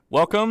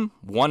Welcome,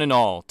 one and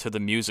all, to the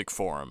Music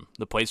Forum,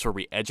 the place where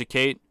we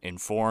educate,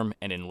 inform,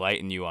 and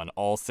enlighten you on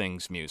all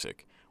things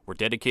music. We're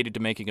dedicated to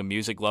making a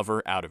music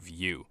lover out of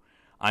you.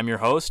 I'm your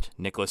host,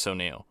 Nicholas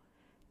O'Neill.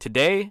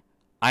 Today,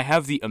 I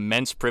have the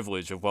immense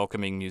privilege of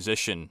welcoming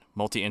musician,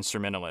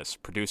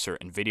 multi-instrumentalist, producer,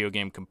 and video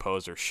game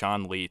composer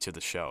Shawn to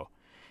the show.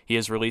 He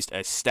has released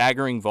a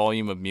staggering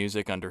volume of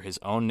music under his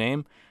own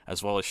name,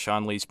 as well as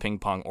Shawn Lee's Ping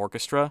Pong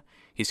Orchestra.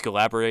 He's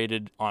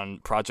collaborated on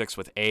projects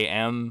with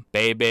AM,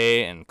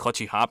 Bebe, and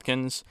Clutchy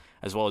Hopkins,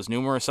 as well as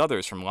numerous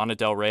others from Lana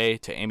Del Rey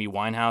to Amy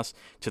Winehouse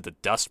to the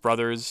Dust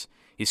Brothers.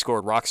 He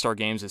scored Rockstar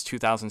Games'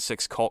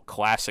 2006 cult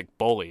classic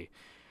Bully,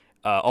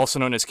 also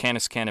known as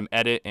Canis Canem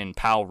Edit in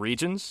PAL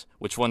Regions,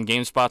 which won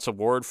GameSpot's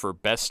award for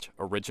Best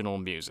Original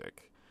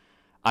Music.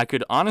 I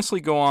could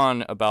honestly go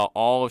on about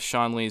all of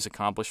Shawn Lee's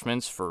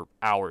accomplishments for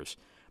hours,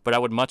 but I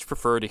would much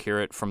prefer to hear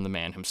it from the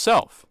man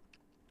himself.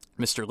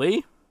 Mr.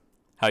 Lee,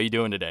 how you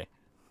doing today?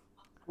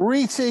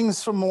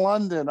 Greetings from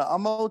London.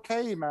 I'm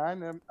okay,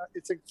 man.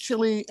 It's a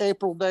chilly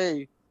April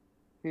day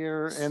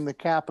here in the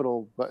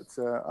capital, but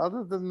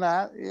other than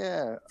that,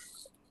 yeah,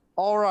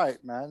 all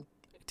right, man.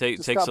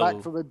 Just got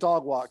back from a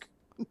dog walk.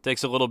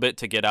 Takes a little bit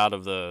to get out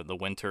of the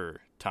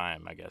winter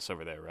time, I guess,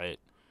 over there, right?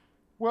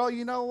 Well,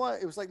 you know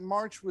what? It was like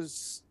March,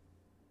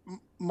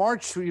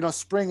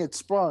 spring had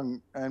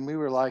sprung, and we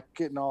were like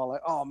getting all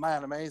like, oh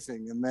man,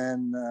 amazing. And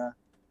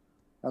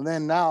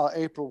then now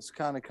April's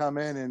kind of come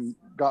in and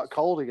got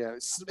cold again.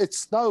 It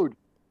snowed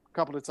a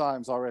couple of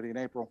times already in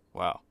April.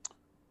 Wow.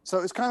 So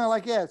it's kind of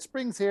like, yeah,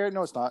 spring's here.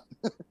 No, it's not.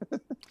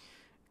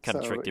 Kind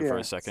of tricked you for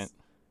a second.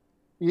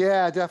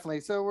 Yeah,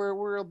 definitely. So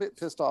we're a bit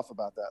pissed off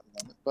about that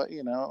at the moment. But,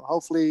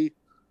 hopefully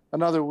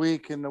another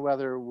week and the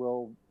weather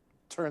will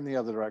turn the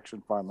other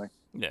direction finally.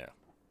 Yeah.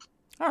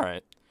 All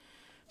right.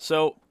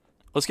 So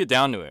let's get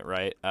down to it,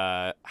 right?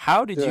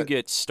 How did you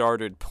get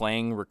started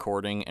playing,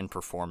 recording, and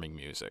performing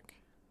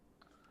music?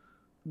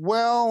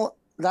 Well,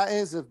 that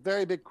is a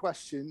very big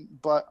question,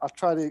 but I'll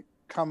try to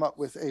come up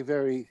with a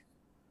very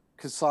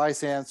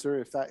concise answer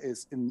if that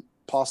is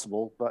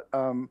impossible. But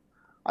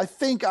I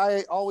think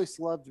I always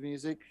loved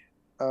music,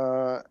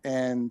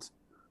 and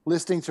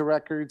listening to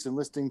records and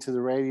listening to the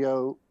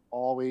radio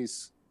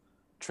always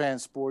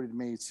transported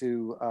me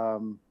to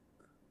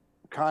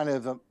kind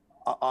of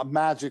a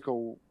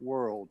magical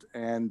world.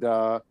 And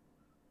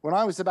when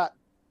I was about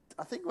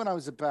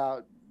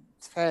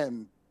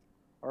 10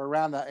 or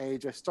around that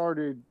age, I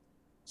started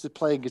to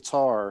play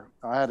guitar.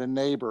 I had a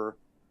neighbor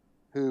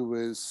who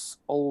was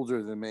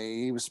older than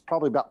me. He was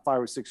probably about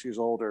 5 or 6 years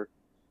older.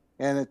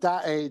 And at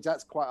that age,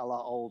 that's quite a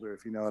lot older,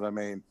 if you know what I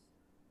mean.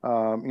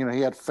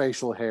 He had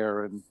facial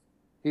hair and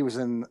he was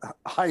in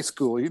high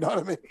school, you know what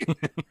I mean?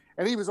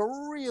 And he was a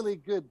really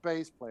good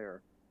bass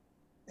player.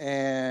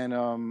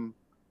 And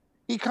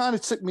he kind of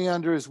took me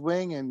under his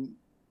wing and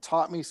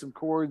taught me some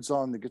chords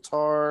on the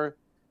guitar.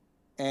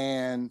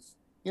 And,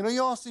 he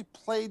also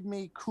played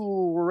me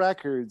cool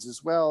records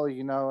as well.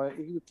 He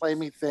would play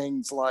me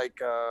things like,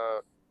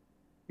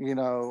 like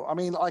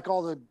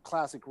all the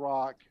classic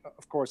rock,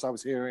 of course, I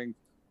was hearing.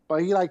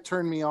 But he,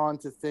 turned me on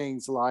to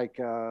things like,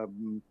 I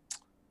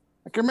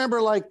can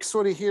remember,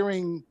 sort of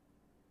hearing,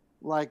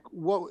 what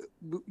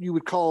you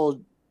would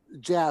call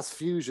jazz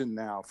fusion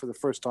now for the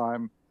first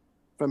time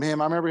from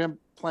him. I remember him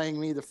playing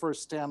me the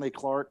first Stanley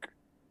Clarke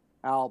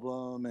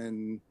album,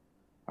 and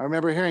I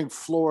remember hearing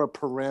Flora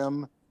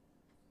Purim,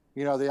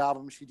 the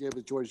album she did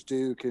with George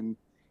Duke, and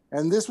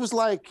this was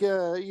and I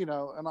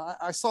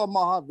saw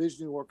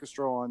Mahavishnu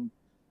Orchestra on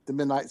the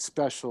Midnight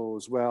Special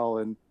as well,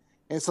 and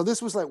so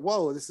this was like,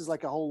 whoa, this is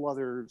like a whole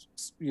other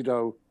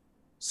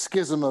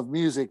schism of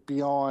music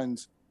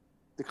beyond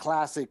the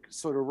classic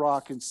sort of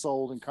rock and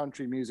soul and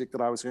country music that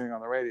I was hearing on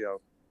the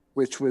radio,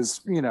 which was,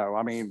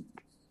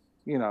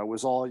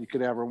 was all you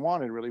could ever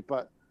wanted, really.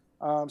 But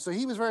so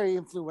he was very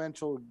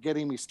influential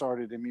getting me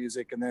started in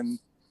music. And then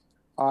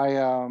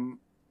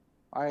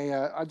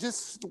I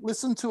just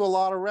listened to a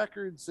lot of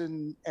records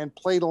and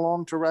played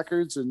along to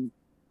records and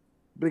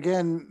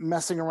began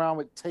messing around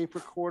with tape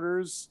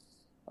recorders,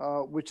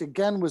 which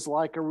again was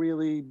like a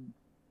really,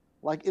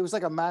 it was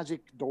like a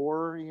magic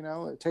door,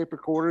 a tape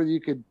recorder. You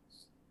could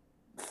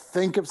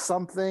think of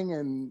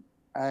something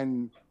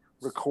and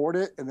record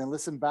it and then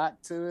listen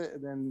back to it.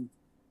 And then,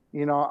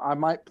 I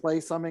might play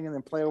something and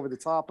then play over the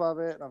top of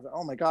it. And I was like,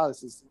 oh my God,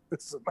 this is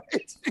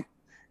amazing.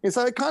 And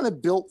so it kind of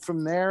built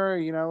from there,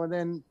 and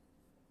then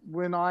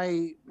when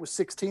I was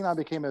 16, I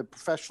became a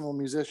professional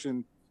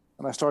musician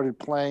and I started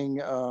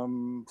playing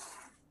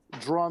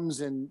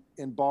drums in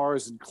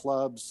bars and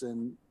clubs.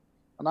 And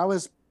I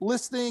was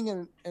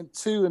listening and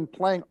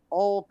playing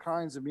all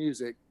kinds of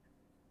music,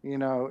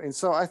 and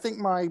so I think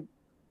my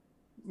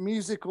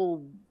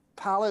musical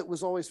palette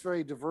was always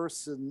very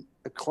diverse and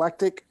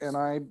eclectic. And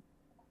I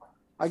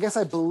guess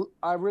I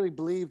really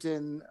believed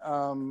in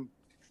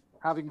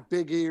having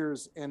big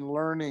ears and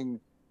learning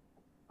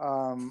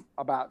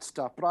about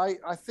stuff. But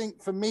I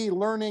think for me,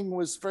 learning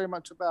was very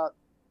much about,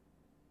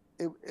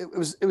 it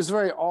was a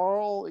very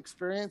oral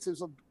experience. It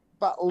was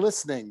about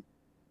listening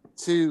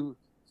to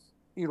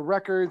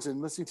records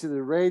and listening to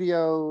the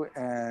radio,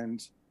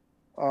 and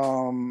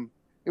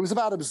it was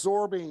about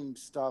absorbing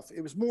stuff.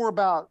 It was more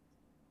about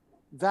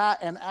that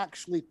and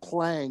actually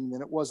playing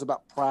than it was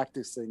about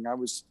practicing. I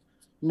was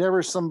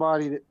never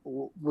somebody that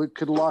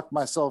could lock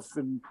myself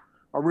in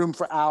a room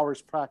for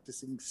hours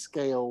practicing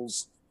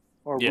scales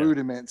or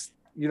rudiments.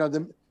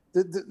 The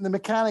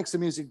mechanics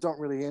of music don't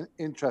really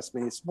interest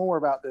me. It's more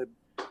about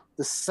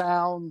the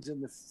sound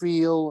and the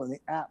feel and the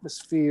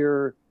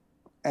atmosphere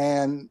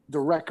and the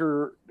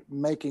record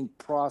making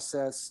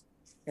process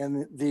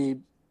and the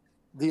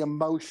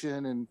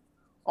emotion and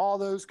all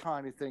those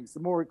kind of things. The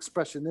more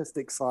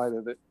expressionistic side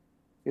of it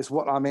is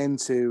what I'm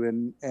into,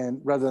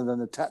 and rather than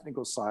the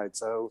technical side.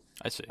 So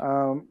I see.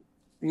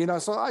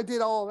 So I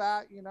did all of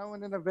that,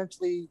 and then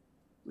eventually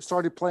we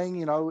started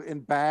playing, in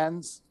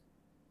bands.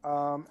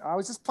 I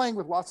was just playing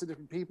with lots of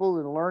different people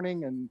and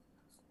learning, and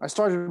I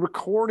started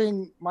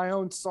recording my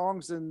own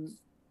songs in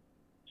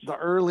the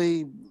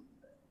early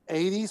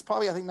 80s,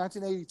 probably, I think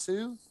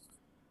 1982.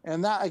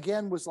 And that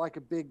again was like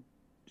a big,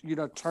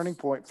 turning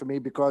point for me,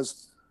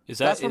 because is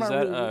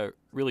that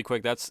really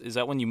quick? Is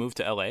that when you moved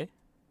to LA?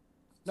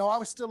 No, I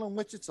was still in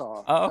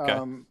Wichita. Oh, okay.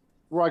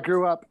 Where I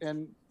grew up.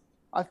 And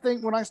I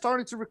think when I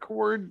started to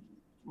record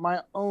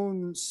my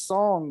own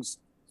songs,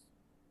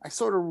 I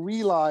sort of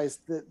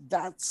realized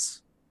that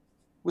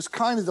was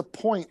kind of the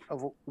point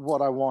of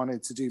what I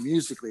wanted to do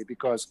musically,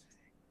 because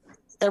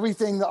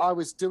everything that I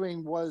was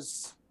doing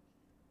was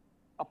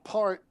a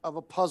part of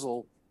a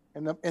puzzle,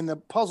 and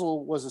the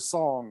puzzle was a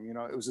song,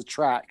 it was a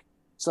track.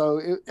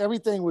 So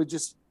everything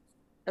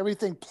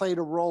played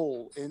a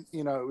role in,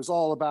 it was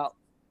all about,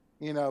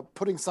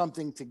 putting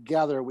something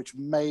together which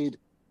made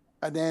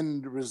an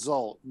end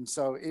result. And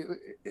so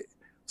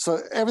so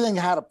everything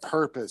had a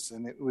purpose,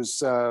 and it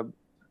was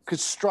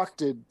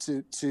constructed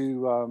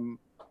to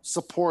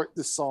support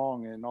the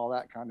song and all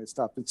that kind of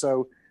stuff. And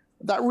so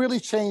that really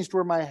changed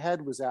where my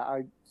head was at.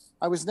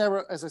 I was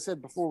never, as I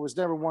said before, was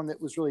never one that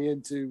was really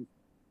into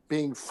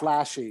being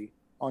flashy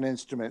on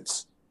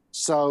instruments.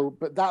 So,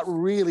 but that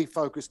really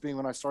focused me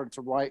when I started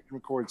to write and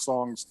record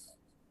songs.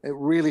 It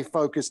really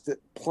focused that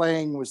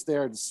playing was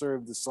there to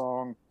serve the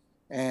song.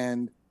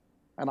 And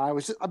I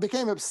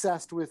became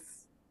obsessed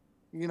with,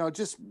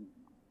 just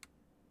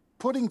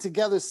putting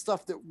together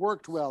stuff that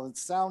worked well and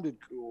sounded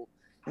cool.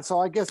 And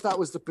so I guess that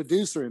was the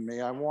producer in me.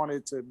 I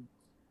wanted to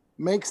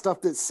make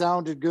stuff that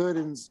sounded good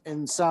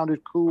and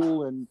sounded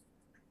cool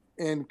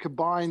and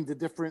combine the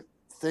different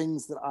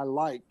things that I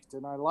liked.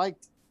 And I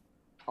liked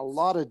a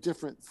lot of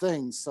different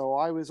things. So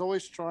I was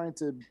always trying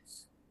to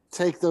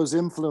take those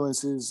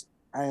influences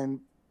and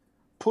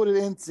put it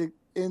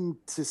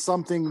into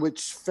something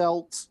which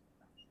felt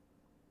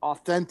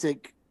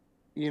authentic,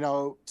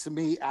 to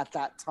me at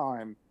that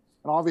time.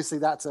 And obviously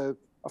that's a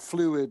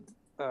fluid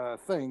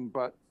thing,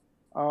 but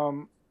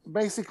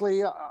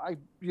basically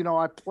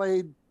I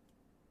played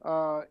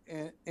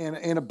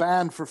in a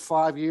band for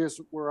 5 years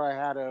where I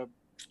had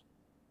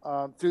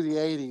through the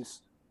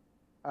 80s,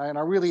 and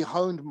I really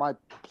honed my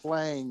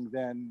playing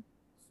then.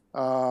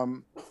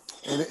 And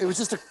it was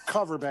just a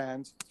cover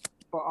band,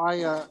 but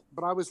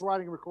I was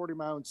writing and recording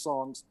my own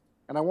songs,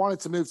 and I wanted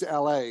to move to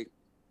LA.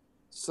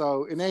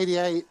 So in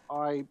 '88,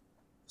 I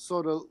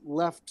sort of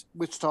left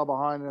Wichita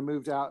behind, and I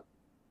moved out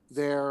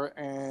there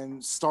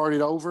and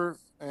started over.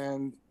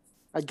 And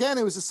again,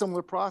 it was a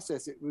similar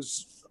process. It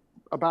was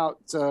about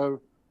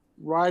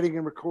writing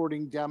and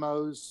recording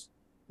demos,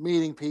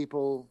 meeting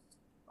people,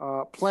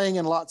 playing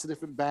in lots of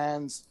different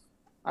bands.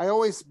 I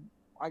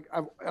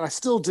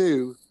still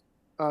do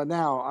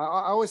now.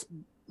 I always,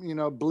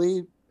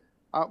 believe.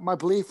 My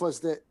belief was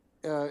that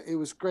it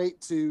was great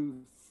to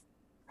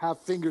have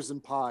fingers in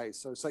pies.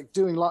 So it's like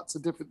doing lots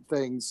of different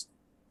things,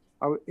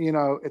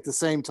 at the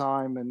same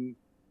time.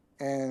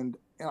 And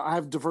I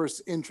have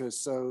diverse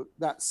interests, so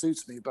that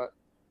suits me. But,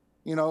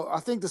 I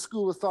think the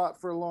school of thought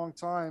for a long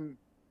time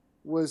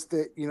was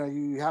that,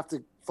 you have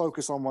to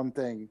focus on one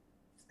thing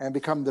and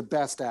become the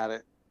best at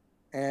it.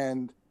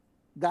 And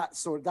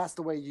that's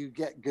the way you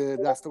get good.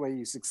 That's the way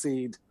you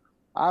succeed.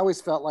 I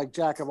always felt like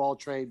jack of all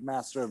trade,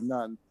 master of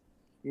none.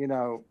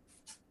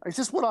 It's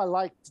just what I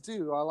like to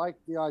do. I like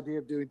the idea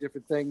of doing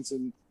different things,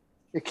 and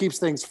it keeps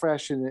things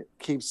fresh, and it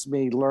keeps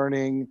me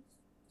learning.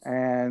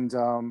 And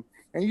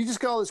you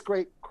just get all this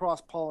great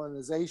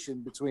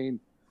cross-pollination between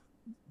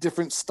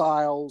different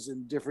styles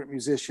and different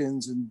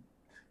musicians, and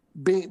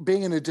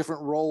being in a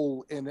different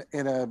role in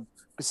a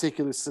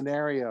particular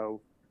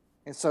scenario.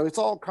 And so it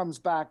all comes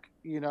back,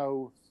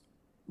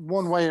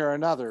 one way or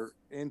another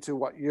into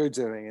what you're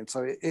doing. And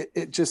so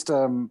it just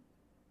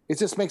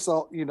makes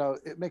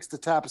it makes the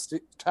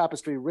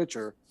tapestry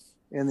richer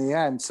in the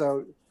end.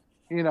 So,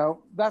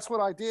 that's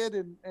what I did.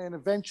 And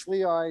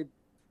eventually I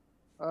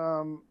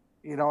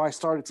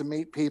started to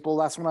meet people.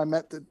 That's when I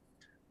met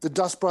the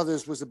Dust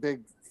Brothers was a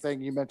big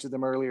thing. You mentioned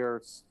them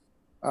earlier.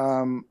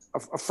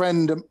 A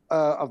friend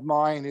of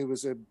mine who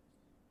was a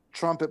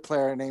trumpet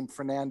player named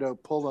Fernando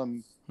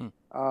Pullum.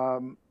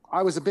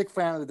 I was a big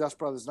fan of the Dust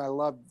Brothers, and I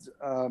loved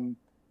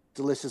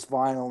Delicious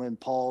Vinyl and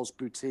Paul's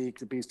Boutique,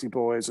 the Beastie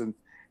Boys, and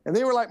and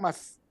they were like my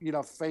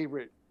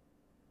favorite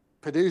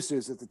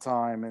producers at the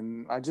time,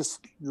 and I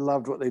just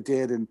loved what they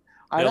did. And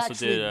They I'd also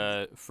actually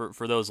did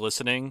for those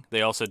listening.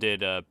 They also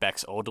did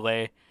Beck's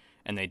Odelay,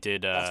 and they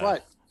did that's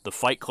right, the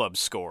Fight Club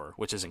score,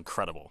 which is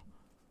incredible.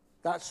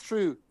 that's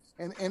true.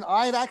 And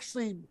I'd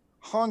actually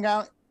hung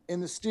out in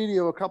the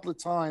studio a couple of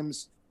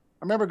times.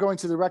 I remember going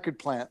to the record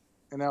plant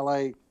in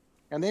LA,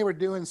 and they were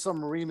doing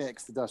some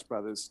remix, the Dust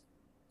Brothers,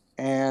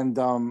 and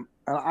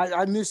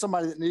I knew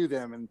somebody that knew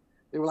them, and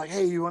they were like,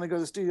 "Hey, you want to go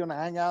to the studio and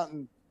hang out?"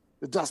 And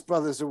the Dust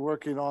Brothers are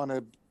working on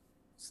a,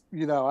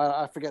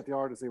 I forget the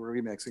artist they were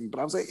remixing, but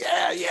I was like,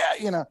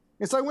 yeah.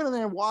 And so I went in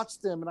there and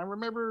watched them, and I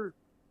remember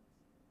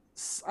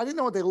I didn't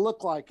know what they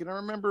looked like, and I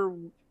remember,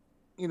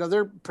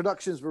 their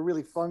productions were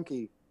really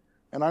funky,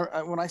 and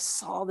when I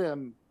saw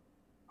them,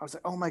 I was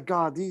like, oh my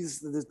God,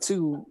 these are the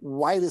two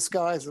whitest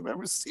guys I've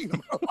ever seen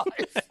in my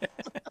life.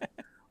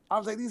 I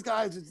was like, these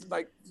guys,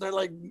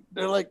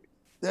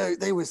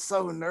 they were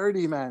so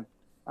nerdy, man.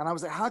 And I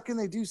was like, how can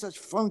they do such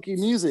funky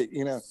music?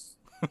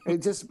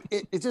 It just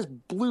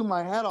blew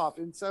my head off.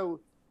 And so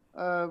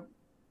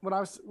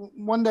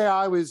one day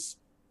I was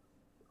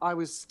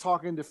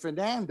talking to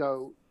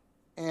Fernando,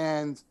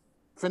 and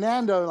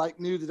Fernando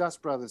knew the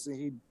Dust Brothers,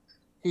 and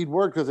he'd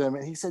worked with them,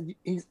 and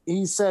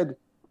he said,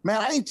 man,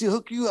 I need to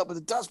hook you up with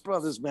the Dust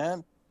Brothers,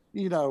 man.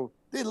 They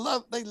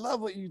love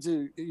what you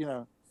do,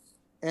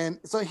 And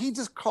so he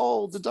just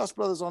called the Dust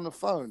Brothers on the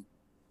phone.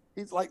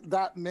 He's like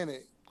that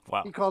minute.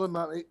 Wow. He called him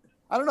up.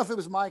 I don't know if it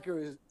was Mike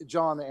or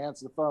John that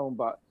answered the phone,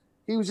 but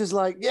he was just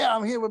like, yeah,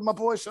 I'm here with my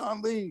boy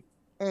Shawn Lee,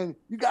 and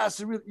you guys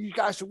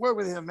should work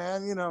with him,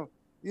 man.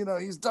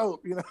 He's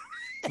dope,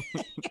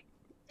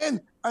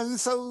 and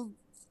so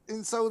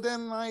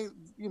then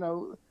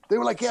they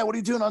were like, yeah, what are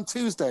you doing on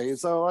Tuesday? And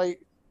so I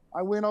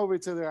went over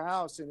to their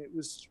house, and it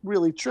was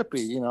really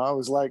trippy. I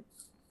was like,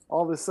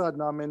 all of a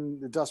sudden I'm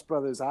in the Dust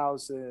Brothers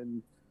house,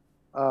 and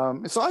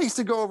so I used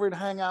to go over and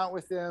hang out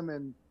with them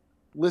and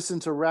listen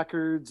to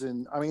records.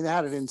 And I mean, they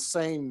had an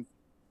insane,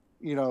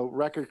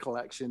 record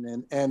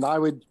collection, and I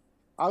would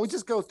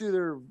just go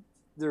through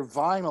their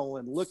vinyl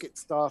and look at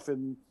stuff.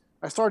 And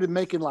I started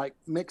making like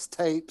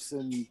mixtapes,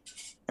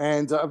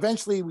 and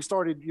eventually we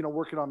started,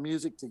 working on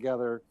music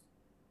together,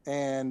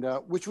 and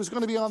which was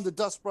going to be on the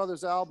Dust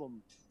Brothers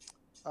album,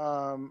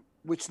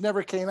 which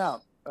never came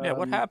out. Yeah,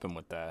 what happened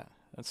with that?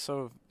 That's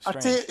so strange. I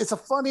tell you, it's a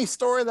funny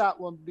story, that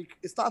one.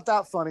 It's not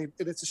that funny,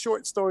 and it's a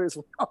short story as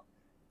well.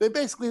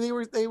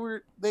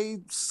 They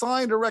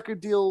signed a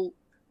record deal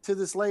to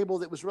this label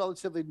that was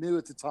relatively new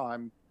at the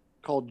time,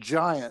 called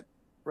Giant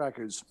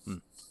Records,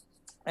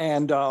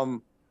 and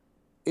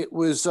it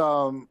was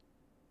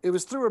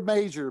through a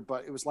major,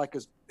 but it was like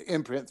an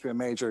imprint through a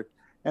major,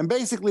 and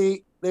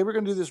basically they were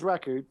going to do this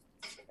record,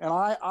 and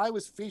I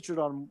was featured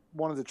on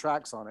one of the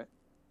tracks on it.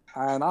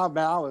 And I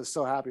was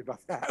so happy about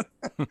that.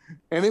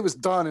 And it was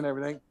done and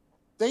everything.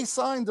 They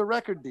signed the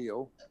record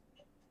deal,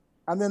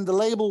 and then the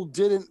label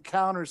didn't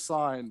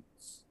countersign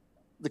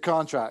the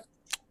contract.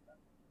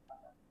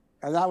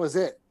 And that was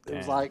it. It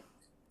was like,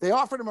 they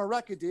offered him a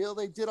record deal.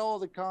 They did all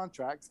the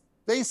contracts.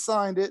 They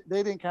signed it.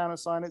 They didn't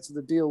countersign it. So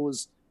the deal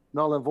was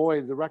null and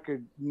void. The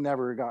record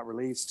never got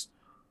released.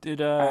 Did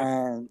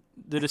a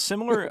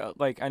similar,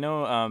 I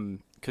know,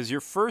 because your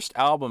first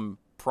album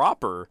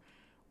proper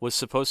was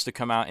supposed to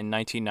come out in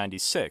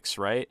 1996,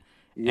 right?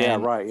 Yeah,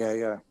 right.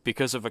 Yeah.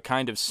 Because of a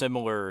kind of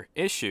similar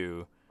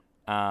issue,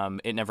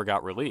 it never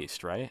got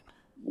released, right?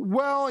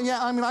 Well,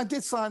 yeah. I mean, I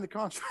did sign the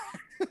contract.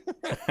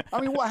 I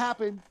mean, what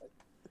happened?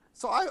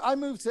 So I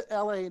moved to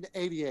LA in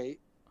 '88,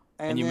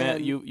 and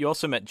you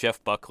also met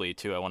Jeff Buckley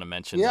too. I want to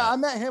mention. Yeah, that. I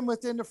met him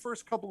within the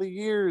first couple of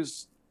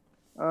years.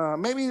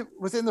 Maybe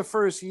within the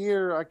first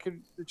year,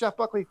 the Jeff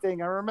Buckley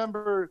thing. I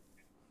remember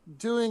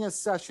doing a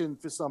session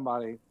for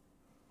somebody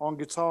on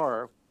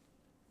guitar.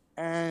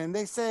 And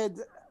they said,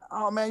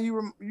 oh, man,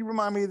 you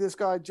remind me of this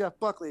guy, Jeff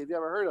Buckley. Have you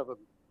ever heard of him?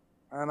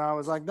 And I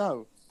was like,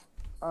 no.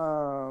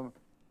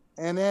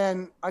 And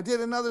then I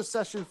did another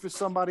session for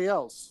somebody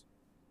else.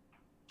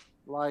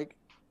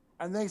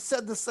 And they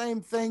said the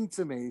same thing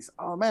to me.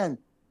 Oh, man,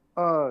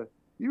 you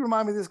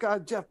remind me of this guy,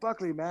 Jeff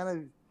Buckley,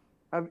 man.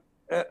 Have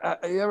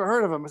you ever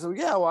heard of him? I said,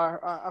 yeah, well,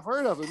 I've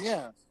heard of him,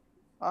 yeah.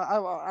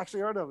 I've actually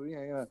heard of him,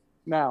 yeah,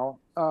 now.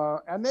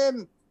 And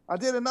then I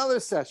did another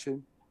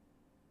session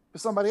for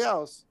somebody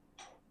else.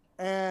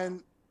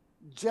 And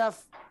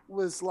Jeff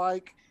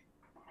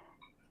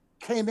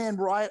came in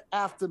right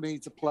after me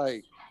to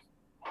play.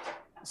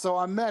 So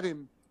I met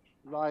him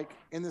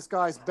in this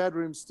guy's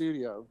bedroom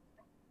studio.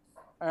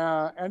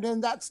 And then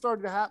that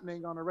started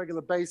happening on a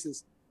regular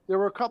basis. There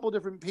were a couple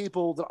different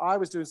people that I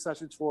was doing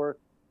sessions for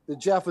that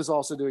Jeff was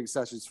also doing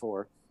sessions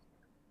for.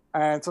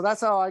 And so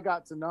that's how I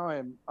got to know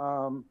him.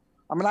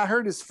 I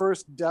heard his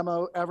first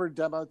ever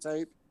demo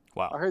tape.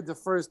 Wow. I heard the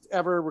first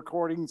ever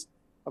recordings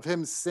of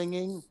him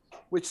singing,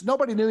 which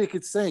nobody knew he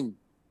could sing,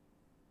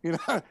 and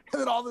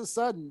then all of a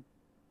sudden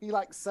he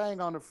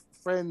sang on a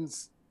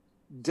friend's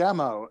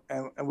demo,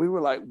 and we were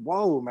like,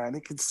 whoa, man,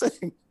 he can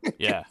sing.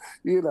 Yeah.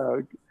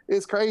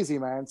 It's crazy,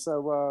 man.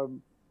 So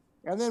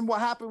and then what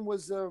happened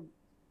was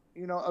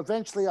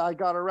eventually I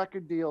got a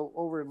record deal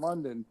over in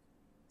London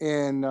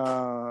in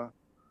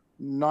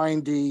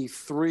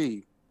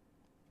 '93.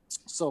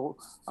 So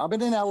I've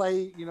been in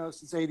LA,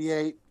 since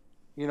 '88.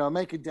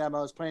 Making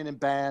demos, playing in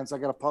bands. I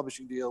got a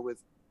publishing deal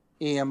with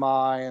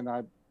EMI, and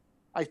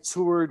I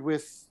toured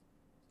with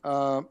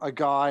a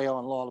guy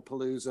on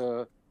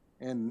Lollapalooza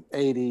in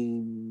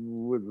 '80.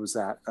 What was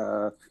that?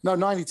 No,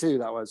 '92.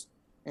 That was.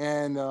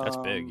 And That's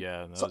big,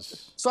 yeah.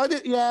 So I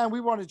did, yeah. And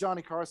we won a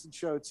Johnny Carson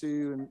show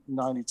too in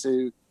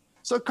 '92.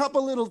 So a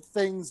couple little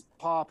things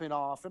popping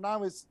off, and I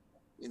was,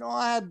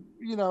 I had,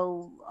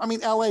 I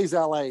mean, LA's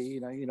LA.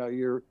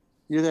 You're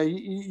there.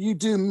 You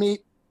do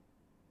meet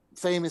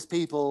famous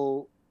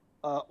people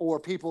or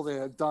people that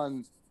have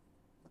done,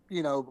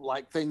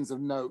 like things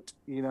of note.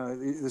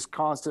 This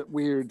constant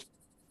weird,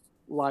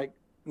 like,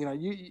 you know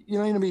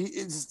what I mean.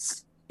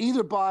 It's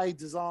either by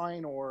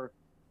design or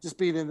just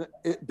being in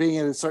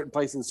a certain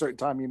place at a certain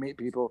time, you meet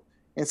people.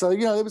 And so,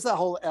 it was that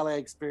whole LA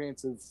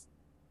experience of,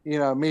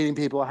 meeting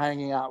people,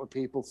 hanging out with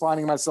people,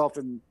 finding myself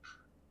in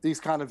these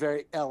kind of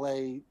very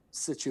LA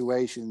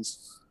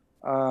situations.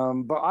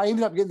 But I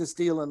ended up getting this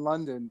deal in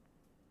London.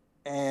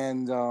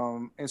 And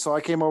so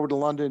I came over to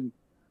London.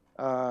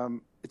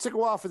 It took a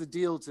while for the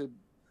deal to,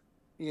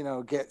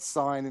 get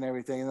signed and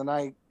everything. And then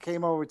I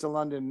came over to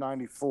London in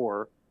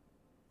 '94.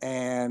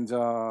 And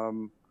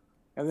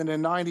then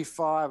in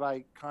 '95,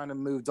 I kind of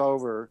moved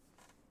over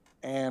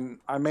and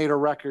I made a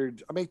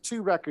record. I made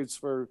 2 records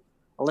for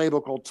a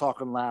label called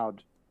Talkin'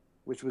 Loud,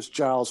 which was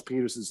Giles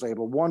Peterson's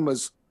label. One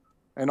was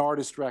an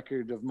artist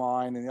record of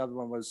mine, and the other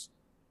one was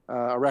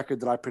a record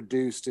that I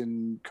produced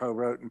and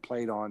co-wrote and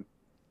played on.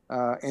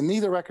 And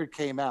neither record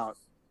came out.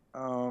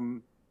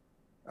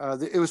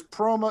 It was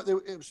promo.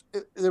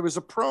 There was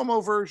a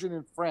promo version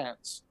in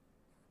France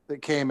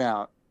that came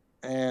out,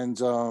 and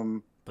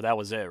but that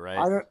was it,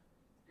 right?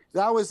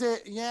 That was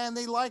it. Yeah, and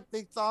they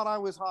thought I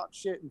was hot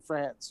shit in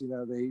France.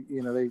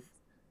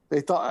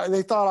 They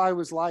thought I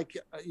was like,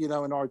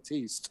 an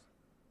artiste.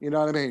 You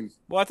know what I mean?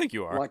 Well, I think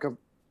you are. Like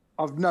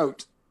of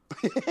note.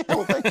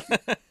 Well, thank you.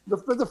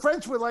 The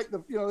French were like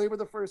they were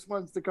the first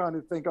ones to kind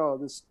of think, oh,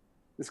 this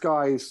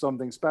guy is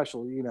something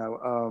special,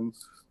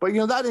 But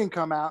that didn't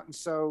come out, and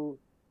so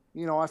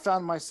I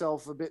found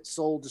myself a bit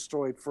soul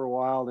destroyed for a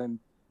while, and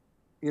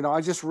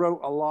I just wrote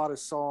a lot of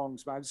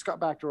songs. I just got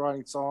back to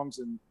writing songs,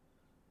 and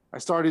I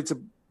started to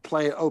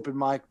play at open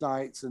mic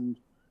nights and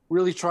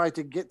really tried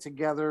to get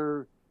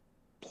together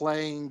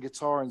playing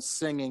guitar and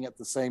singing at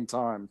the same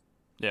time.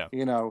 Yeah.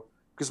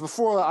 Because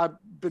before I've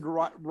been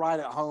right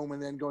at home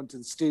and then going to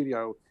the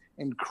studio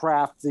and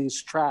craft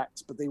these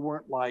tracks, but they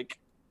weren't like,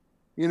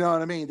 you know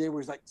what I mean? They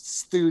were like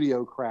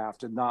studio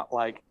craft and not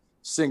like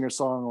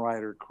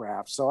singer-songwriter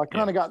craft. So I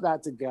kind of got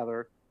that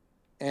together.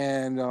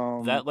 And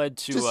that led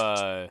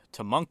to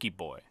Monkey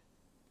Boy,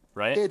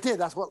 right? It did.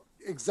 That's what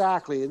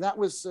exactly. And that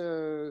was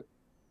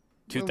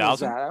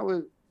 2000. That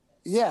was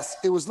yes.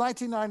 It was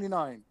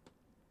 1999.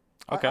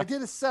 Okay. I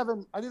did a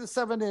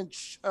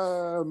 7-inch,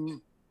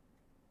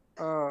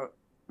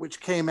 which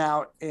came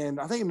out in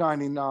I think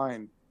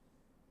 '99,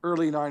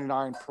 early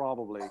 '99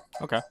 probably.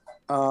 Okay.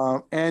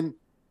 And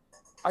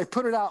I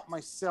put it out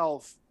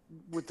myself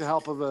with the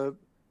help of a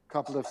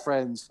couple of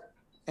friends,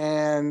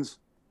 and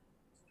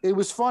it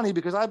was funny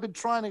because I've been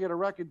trying to get a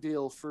record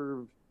deal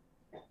for,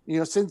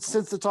 since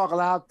the Talk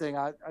Aloud thing.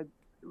 I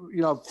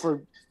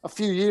for a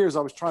few years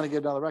I was trying to get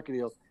another record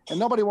deal, and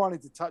nobody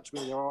wanted to touch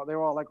me. They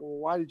were all like, "Well,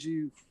 why did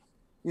you?"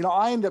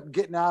 I ended up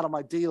getting out of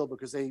my deal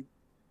because they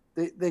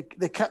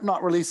kept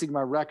not releasing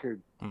my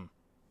record,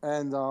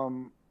 and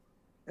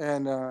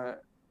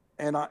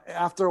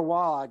after a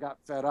while I got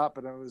fed up,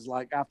 and it was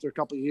like after a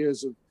couple of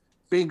years of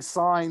being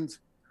signed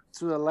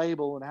to a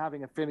label and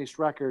having a finished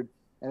record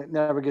and it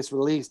never gets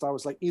released, I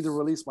was like, either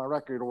release my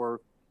record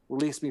or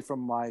release me from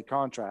my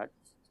contract.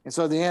 And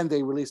so in the end,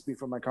 they released me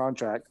from my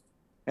contract.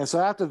 And so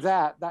after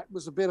that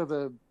was a bit of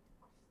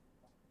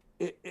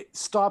it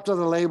stopped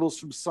other labels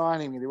from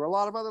signing me. There were a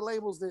lot of other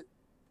labels that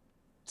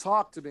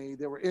talked to me,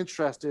 that were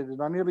interested,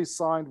 and I nearly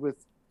signed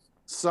with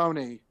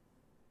Sony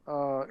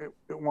at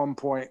one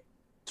point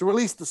to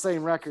release the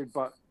same record,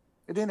 but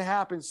it didn't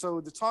happen.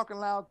 So the Talking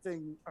Loud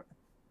thing,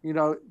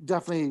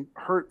 definitely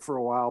hurt for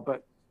a while.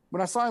 But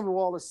when I signed with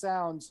Wall of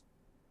Sounds,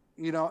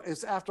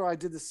 it's after I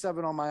did the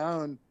 7 on my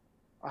own,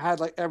 I had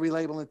like every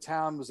label in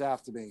town was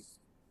after me.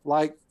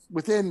 Like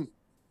within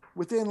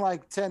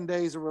like 10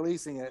 days of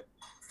releasing it,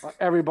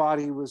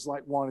 everybody was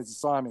like wanted to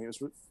sign me.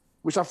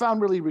 Which I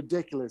found really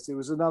ridiculous. It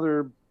was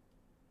another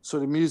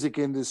sort of music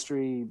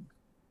industry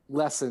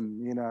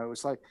lesson.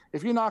 It's like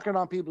if you're knocking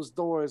on people's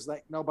doors,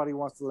 like nobody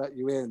wants to let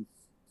you in.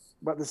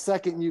 But the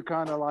second you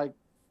kind of like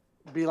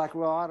be like,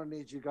 well, I don't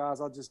need you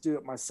guys, I'll just do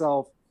it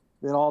myself,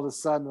 then all of a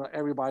sudden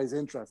everybody's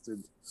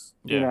interested.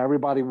 Yeah.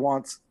 Everybody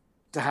wants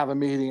to have a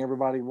meeting.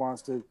 Everybody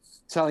wants to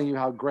telling you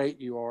how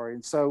great you are.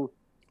 And so,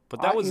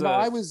 but that was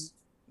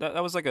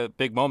that was like a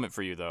big moment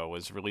for you though,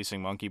 was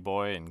releasing Monkey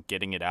Boy and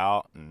getting it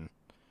out. And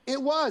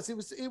it was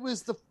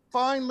the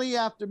finally,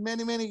 after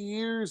many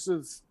years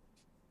of,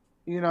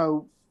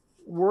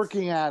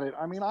 working at it.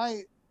 I mean,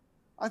 I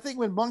I think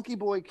when Monkey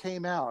Boy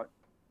came out,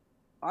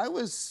 I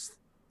was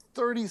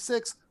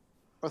 36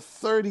 or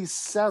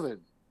 37.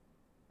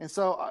 And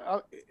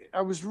so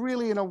I was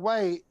really, in a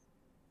way,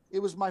 it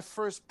was my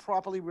first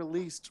properly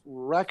released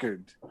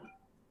record.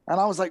 And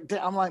I was like,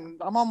 I'm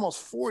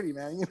almost 40,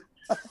 man. You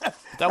know?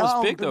 That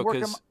was big, though,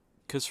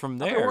 because from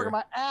there... I've been working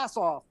my ass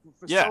off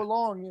for so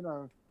long, you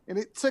know. And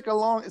it took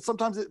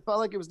sometimes it felt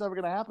like it was never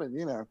going to happen,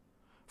 you know.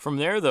 From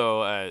there,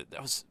 though,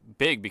 that was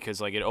big because,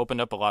 like, it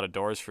opened up a lot of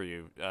doors for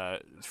you.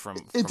 From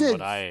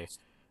what I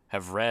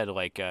have read,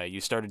 like,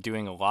 you started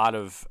doing a lot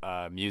of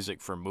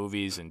music for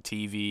movies and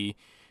TV,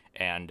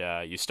 and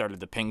you started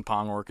the Ping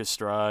Pong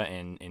Orchestra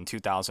in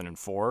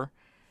 2004.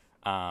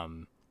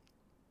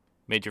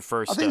 Made your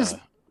first...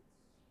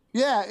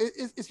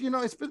 it's you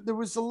know, there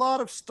was a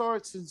lot of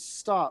starts and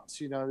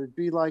stops, you know. It'd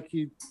be like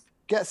you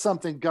get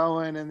something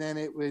going, and then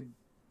it would,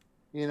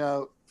 you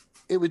know,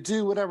 it would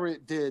do whatever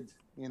it did,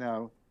 you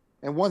know.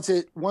 And once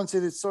it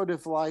is sort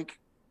of like,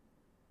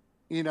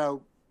 you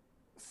know,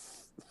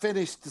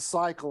 finished the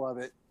cycle of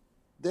it,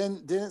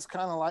 then it's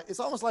kind of like, it's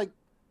almost like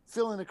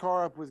filling a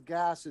car up with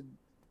gas and,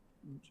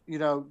 you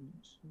know,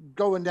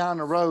 going down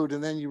the road,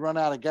 and then you run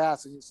out of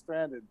gas and you're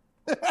stranded.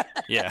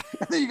 Yeah.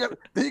 then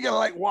you gotta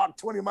like walk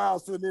 20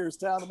 miles to the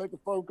nearest town to make a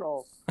phone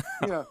call,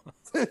 you know.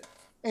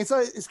 And so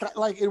it's kind of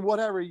like in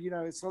whatever, you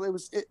know. So it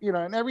was, you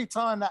know, and every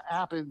time that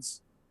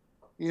happens,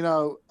 you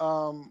know,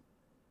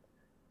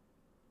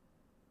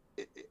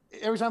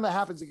 every time that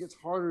happens, it gets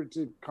harder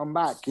to come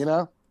back, you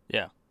know?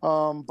 Yeah.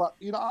 But,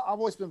 you know, I've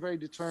always been very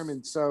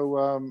determined.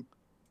 So,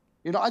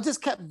 you know, I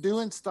just kept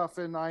doing stuff,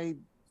 and I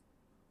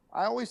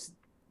always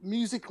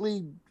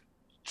musically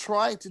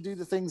tried to do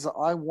the things that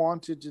I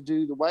wanted to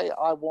do the way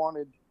I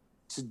wanted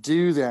to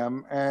do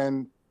them.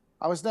 And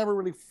I was never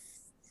really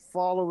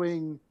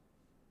following,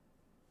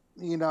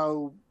 you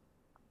know,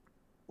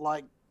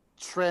 like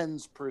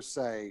trends per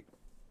se.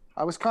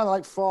 I was kind of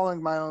like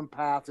following my own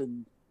path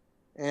and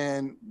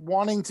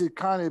wanting to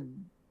kind of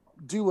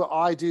do what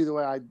I do the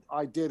way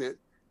I did it,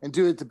 and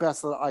do it the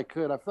best that I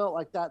could. I felt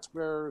like that's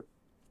where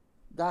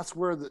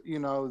the, you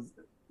know,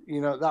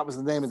 that was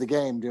the name of the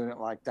game, doing it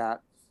like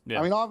that. Yeah.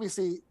 I mean,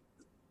 obviously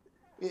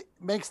it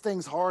makes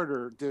things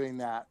harder doing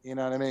that. You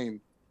know what I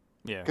mean?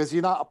 Yeah. Because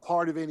you're not a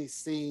part of any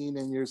scene,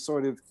 and you're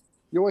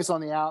always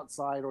on the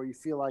outside, or you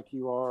feel like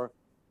you are,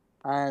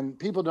 and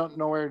people don't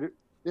know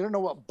they don't know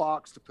what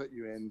box to put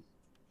you in.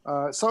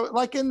 So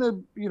like in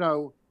the, you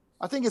know,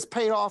 I think it's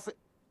paid off,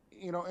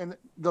 you know, and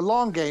the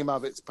long game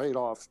of it's paid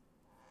off.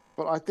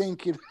 But I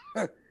think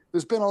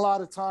there's been a lot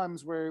of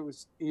times where it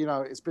was, you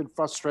know, it's been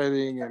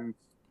frustrating, and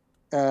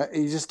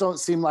you just don't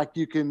seem like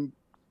you can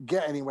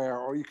get anywhere,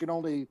 or you can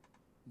only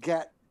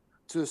get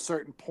to a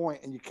certain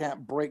point and you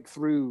can't break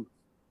through,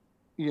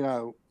 you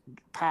know,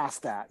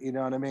 past that. You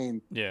know what I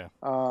mean? Yeah.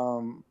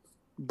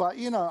 But,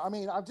 you know, I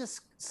mean, I've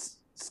just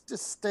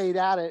stayed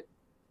at it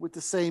with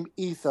the same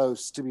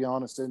ethos, to be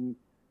honest. And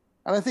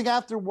I think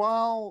after a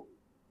while,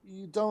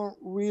 you don't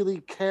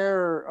really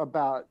care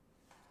about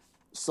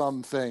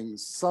some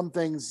things. Some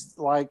things,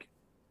 like,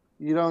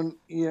 you don't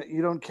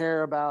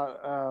care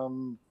about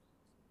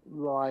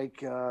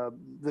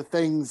the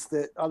things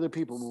that other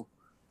people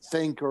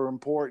think are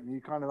important.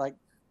 You kind of like,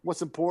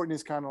 what's important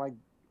is kind of like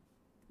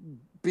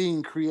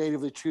being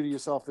creatively true to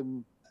yourself,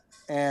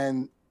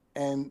 and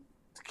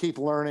keep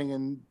learning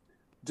and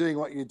doing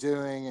what you're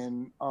doing.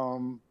 And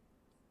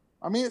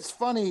I mean, it's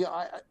funny.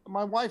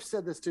 My wife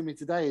said this to me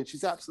today, and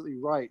she's absolutely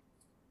right.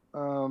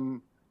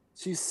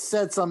 She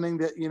said something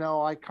that, you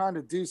know, I kind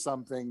of do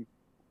something,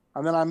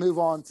 and then I move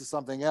on to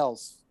something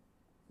else,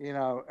 you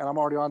know, and I'm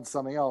already on to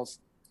something else,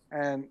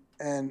 and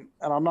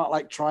I'm not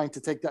like trying to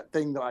take that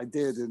thing that I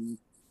did and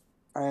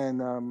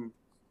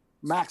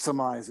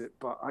maximize it.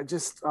 But I'm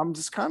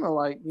just kind of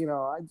like, you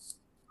know,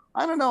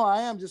 I don't know.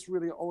 I am just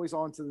really always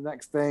on to the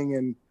next thing,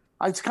 and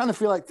I just kind of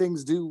feel like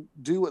things do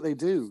what they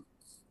do,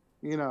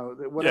 you know,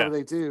 whatever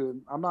they do.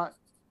 And I'm not,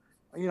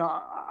 you know,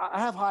 I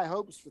have high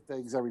hopes for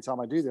things every time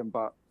I do them,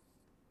 but,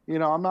 you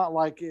know, I'm not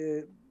like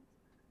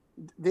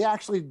they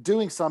actually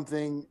doing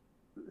something.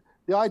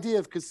 The idea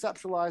of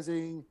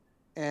conceptualizing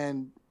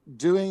and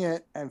doing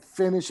it and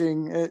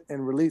finishing it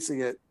and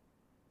releasing it,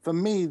 for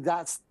me,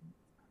 that's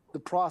the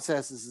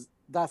process.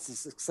 That's the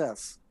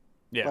success.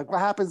 Yeah. Like, what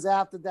happens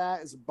after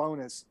that is a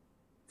bonus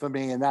for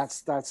me, and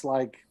that's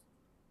like,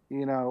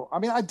 you know, I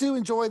mean, I do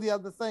enjoy the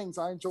other things.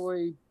 I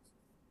enjoy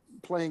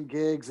playing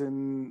gigs,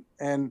 and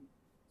the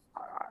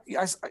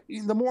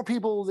more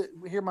people that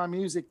hear my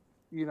music,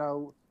 you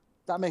know,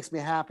 that makes me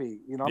happy.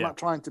 You know, I'm not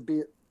trying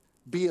to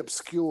be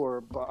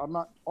obscure, but I'm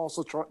not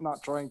also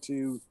not trying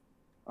to.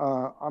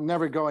 I'm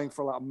never going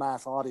for a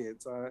mass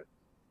audience.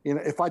 You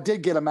know, if I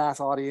did get a mass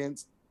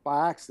audience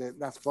by accident,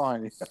 that's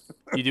fine.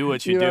 You do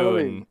what you do,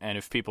 what I mean? and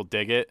if people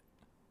dig it,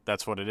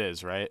 that's what it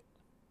is, right?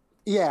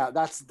 Yeah,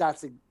 that's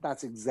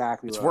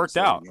exactly. It's what worked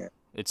I'm saying, out. yeah.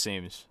 It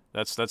seems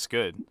that's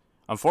good.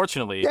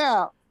 Unfortunately,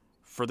 yeah.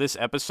 For this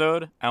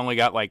episode, I only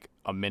got like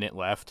a minute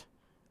left.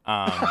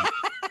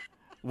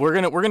 We're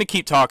gonna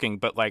keep talking,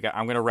 but like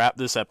I'm gonna wrap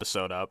this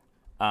episode up.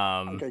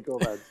 Okay, go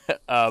ahead.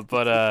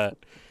 But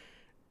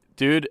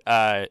dude,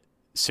 Do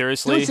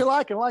seriously, what you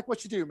like and like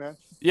what you do, man.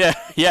 yeah,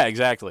 yeah,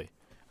 exactly.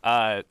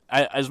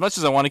 As much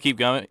as I want to keep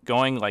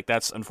going, like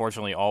that's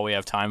unfortunately all we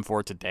have time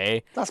for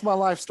today. That's my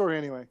life story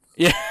anyway.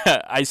 Yeah,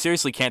 I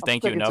seriously can't I'm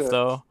thank you sticking enough to it.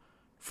 though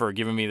for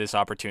giving me this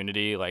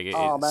opportunity. Like Oh it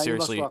man, you're most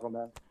seriously, welcome,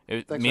 man.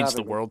 it Thanks for means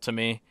the having me. world to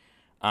me.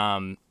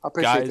 I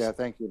appreciate Guys, that.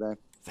 Thank you, man.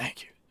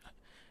 thank you.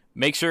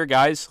 Make sure,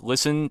 guys,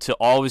 listen to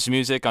all of his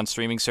music on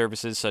streaming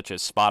services such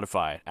as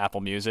Spotify, Apple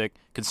Music.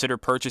 Consider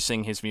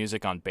purchasing his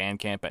music on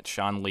Bandcamp at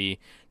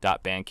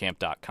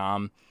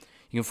shawnlee.bandcamp.com.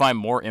 You can find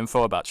more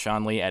info about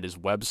Shawn Lee at his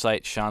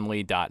website,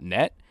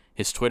 shawnlee.net,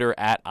 his Twitter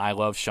at I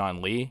Love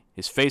Shawn Lee,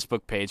 his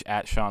Facebook page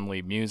at Shawn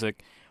Lee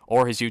Music,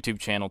 or his YouTube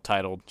channel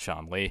titled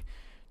Shawn Lee.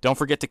 Don't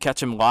forget to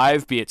catch him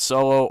live, be it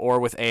solo or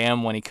with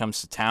AM when he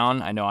comes to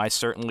town. I know I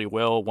certainly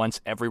will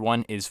once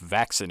everyone is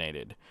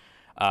vaccinated.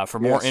 For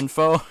more Yes.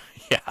 info,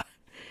 yeah.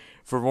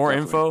 For more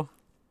Definitely. info,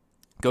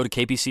 go to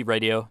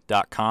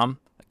kpcradio.com.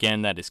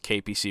 Again, that is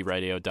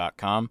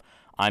kpcradio.com.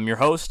 I'm your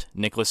host,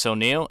 Nicholas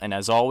O'Neill, and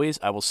as always,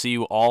 I will see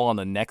you all on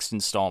the next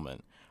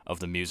installment of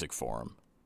the Music Forum.